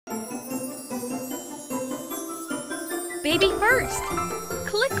Baby First!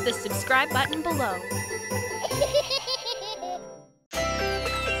 Click the subscribe button below.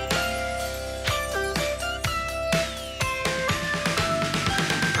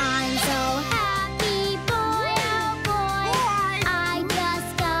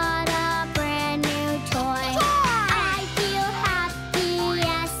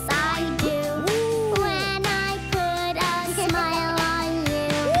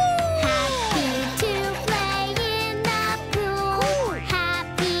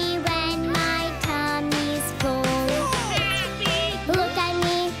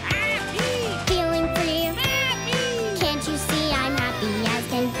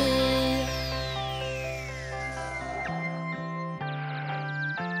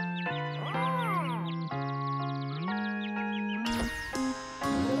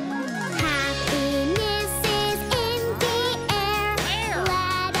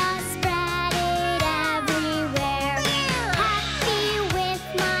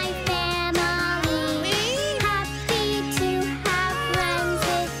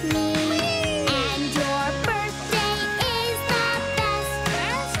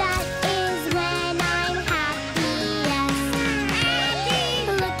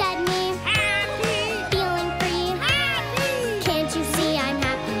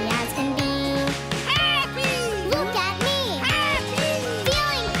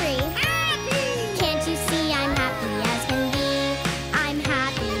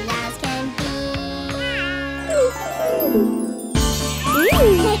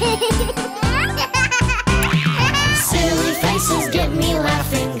 Silly faces get me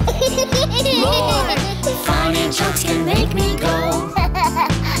laughing. More funny jokes can make me go.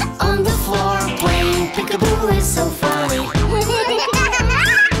 On the floor playing peekaboo is so funny.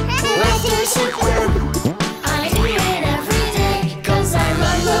 Laughter superb. I do it every day, 'cause I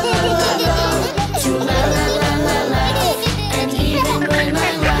love, love, love, love, love to la la la la laugh. And even when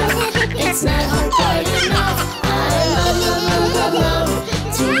I laugh, it's never quite enough. I love, love, love, love, love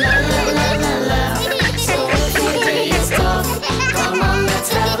to la la la la laugh. So if your day is tough, come on, let's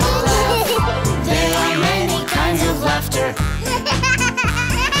have a laugh. There are many kinds of laughter.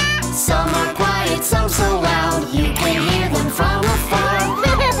 Some are quiet, some so loud, you can hear them from afar.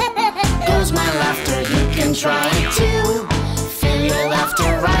 Goes my laughter, you can try it too. Feel your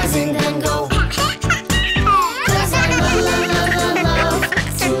laughter rising, then go. 'Cause I love, love, love, love, love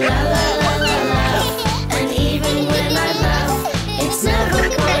to la la la la laugh. And even when I laugh, it's never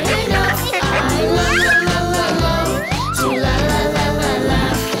quite enough. I love, love, love, love, love to la la la la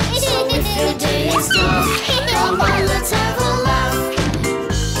laugh. So if your day is tough, come on, let's have a laugh.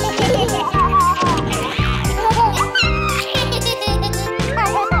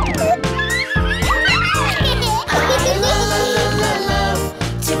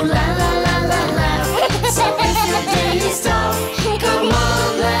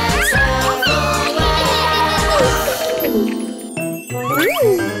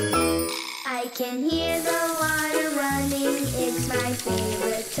 I can hear the water running, it's my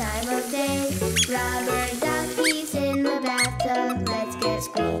favorite time of day. Rubber duckies in the bathtub, let's get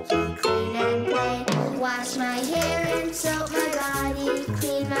squeaky clean and play. Wash my hair and soap my body,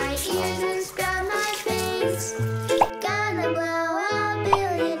 clean my ears and scrub my face. Gonna blow a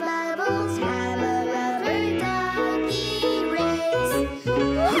billion bubbles, have a rubber ducky race.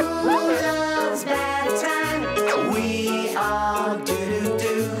 Who loves bath time? We all do.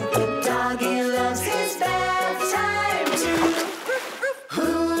 Doggy loves his bath time too. Who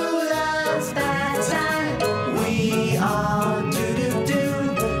loves bath time? We all do.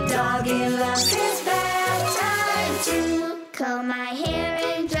 Doggy loves his bath time too. Comb my hair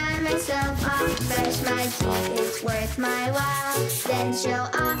and dry myself off, brush my teeth, it's worth my while. Then show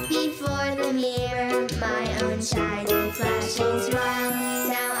off before the mirror my own shiny, flashing smile.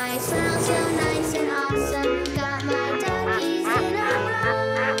 Now I smell so nice and awesome, got my duckies in a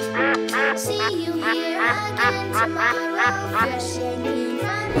row. See you here again tomorrow, fresh and clean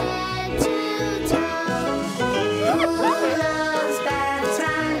from head to toe. Who loves bath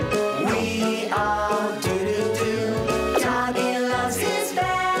time? We all do. Doggy loves his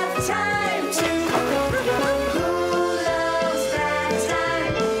bath time too. Who loves bath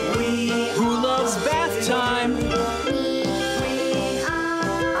time? Who loves bath time? We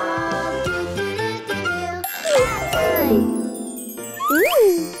all do. Bath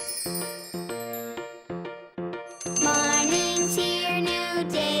time. Morning's here, new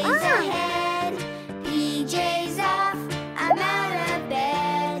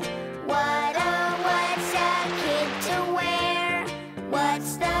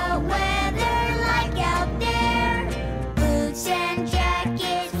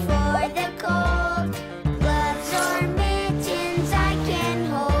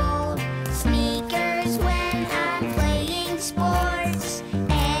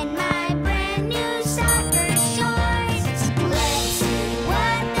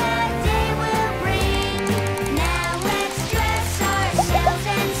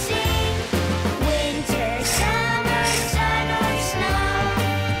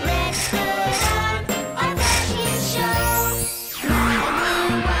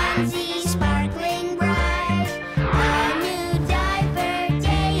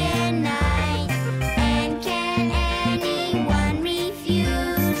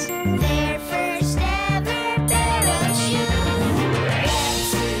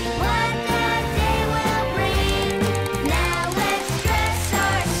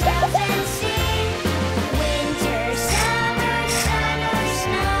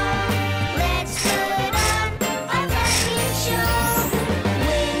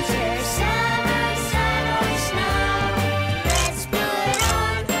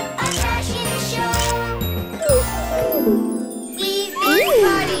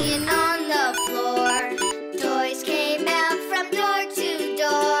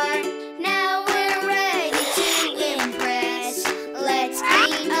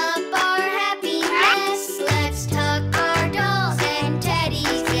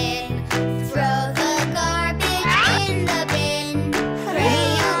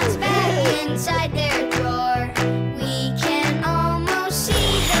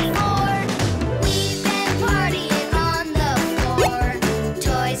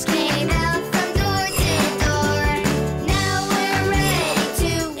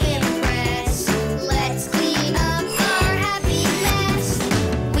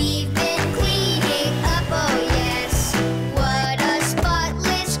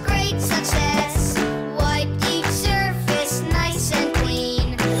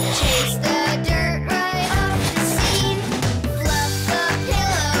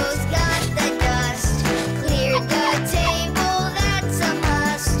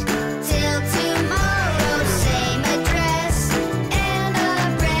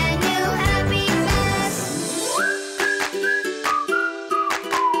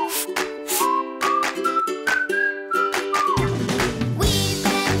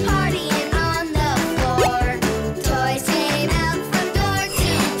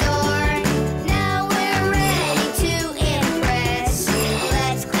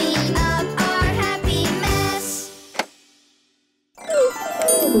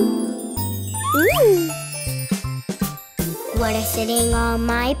sitting on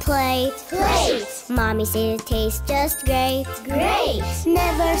my plate. Plate! Mommy says it tastes just great. Great!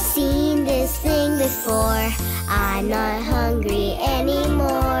 Never seen this thing before. I'm not hungry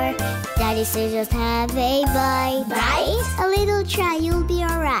anymore. Daddy says just have a bite. Bite? A little try, you'll be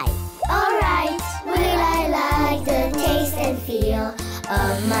alright. Alright! Will I like the taste and feel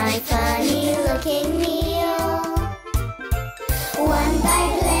of my funny looking meal? One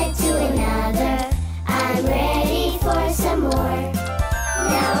bite led to another. I'm ready for some more.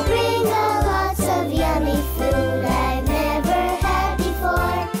 Now bring on lots of yummy food I've never had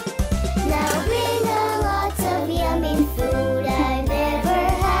before. Now bring on lots of yummy food I've never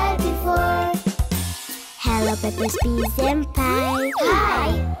had before. Hello, peppers, peas, and pie.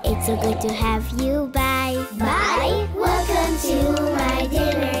 Hi! It's so good to have you by. Bye! Welcome to my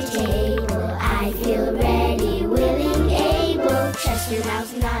dinner table. I feel ready, willing, able. Trust your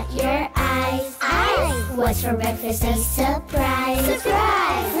mouth, not your eyes. Eyes! What's for breakfast? A surprise.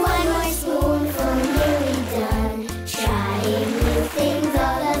 Surprise! One more spoonful, nearly done. Trying new things,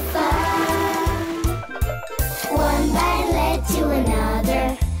 all the fun. One bite led to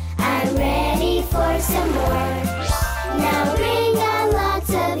another. I'm ready for some more. Now bring on lots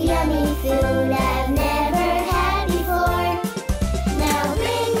of yummy food I've never had before. Now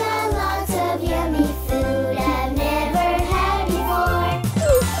bring on lots of yummy food I've never had before.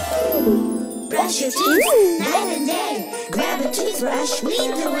 Brush your teeth night and day. Grab a toothbrush,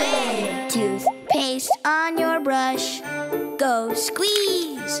 lead the way. Toothpaste on your brush. Go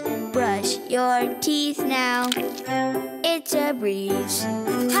squeeze. Brush your teeth now. It's a breeze.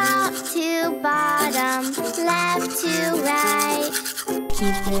 Top to bottom, left to right.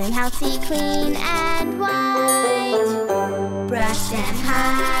 Keep them healthy, clean, and white. Brush them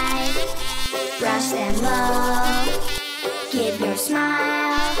high, brush them low. Give your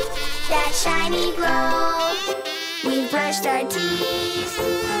smile that shiny glow. We've brushed our teeth,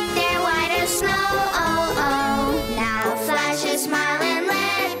 they're white as snow. Oh, oh. Now flash a smile and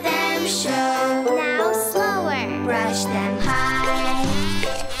let them show. Now slower. Brush them high,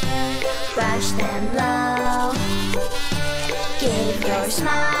 brush them low. Give your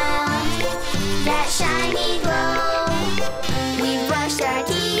smile that shiny glow. We've brushed our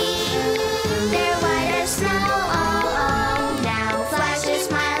teeth, they're white as snow. Oh, oh. Now flash a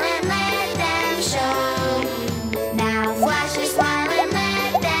smile and let them show. Now flash a smile and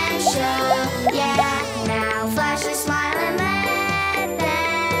let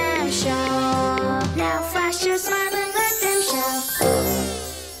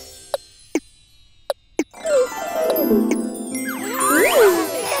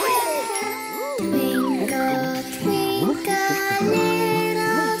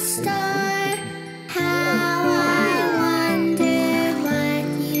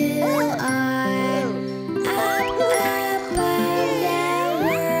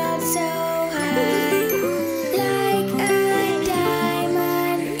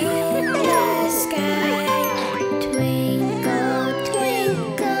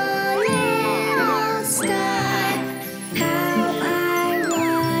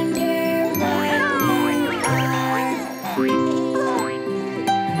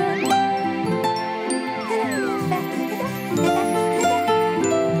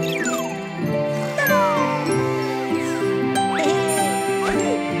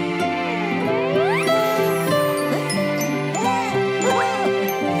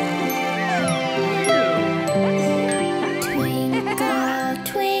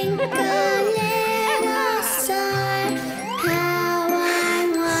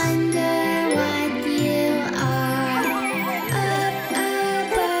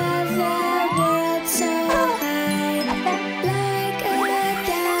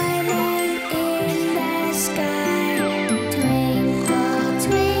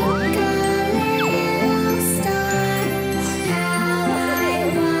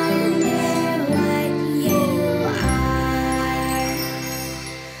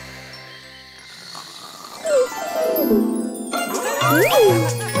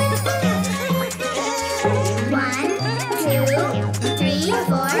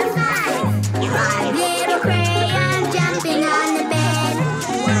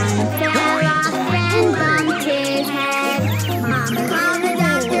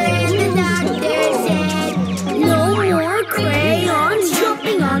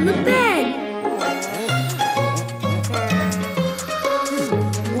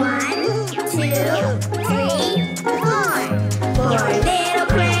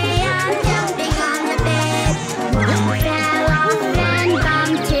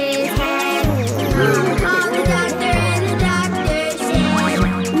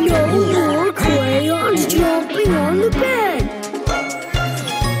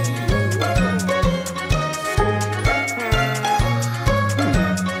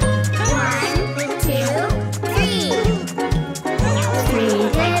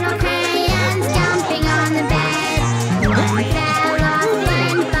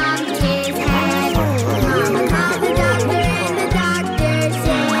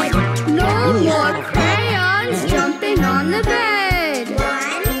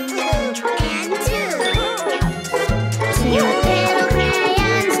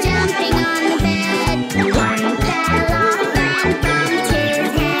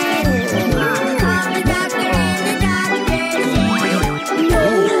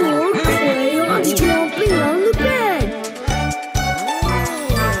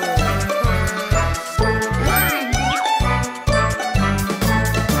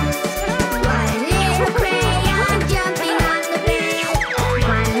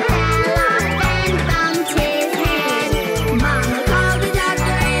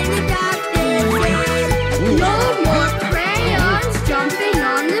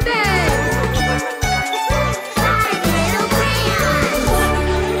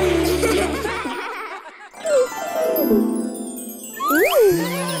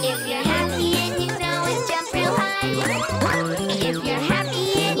If you're happy and you know it, jump real high. If you're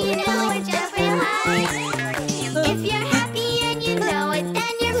happy and you know it, jump real high. If you're happy and you know it,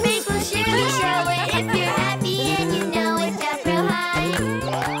 then your face will surely show it. If you're happy and you know it, jump real high.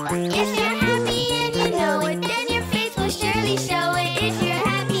 If you're happy and you know it, then your face will surely show it. If you're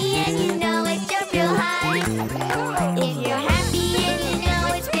happy and you know it, jump real high. If you're happy and you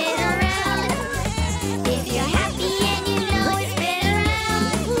know it, spin around. If you're happy and you know it, spin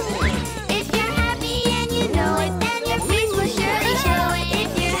around. If you're happy and you know it, then your face will surely show it.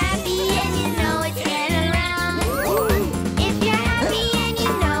 If you're happy and you know it, spin around. If you're happy and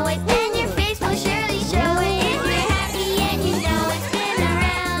you know it, then your face will surely show it. If you're happy and you know it, spin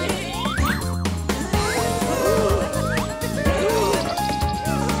around.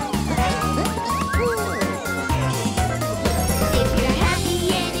 If you're happy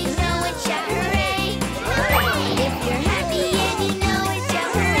and you know it, shout hooray. If you're happy and you know it,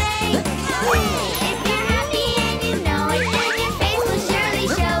 shout hooray. If you're happy and you know it, then your face will surely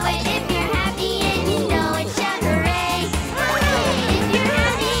show it. If you're happy and you know it, shout hooray. If you're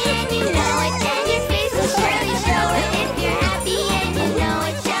happy and you know it, then your face will surely show it. If you're happy and you know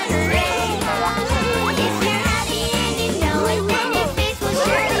it, shout hooray. If you're happy and you know it, then your face will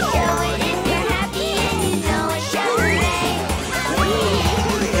surely show it. If you're happy and you know it, shout hooray.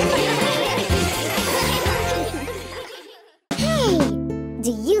 Hey!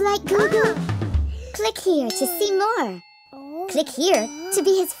 Do you like GooGoo? Click here to see more. Click here to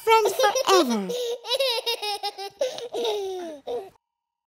be his friend forever.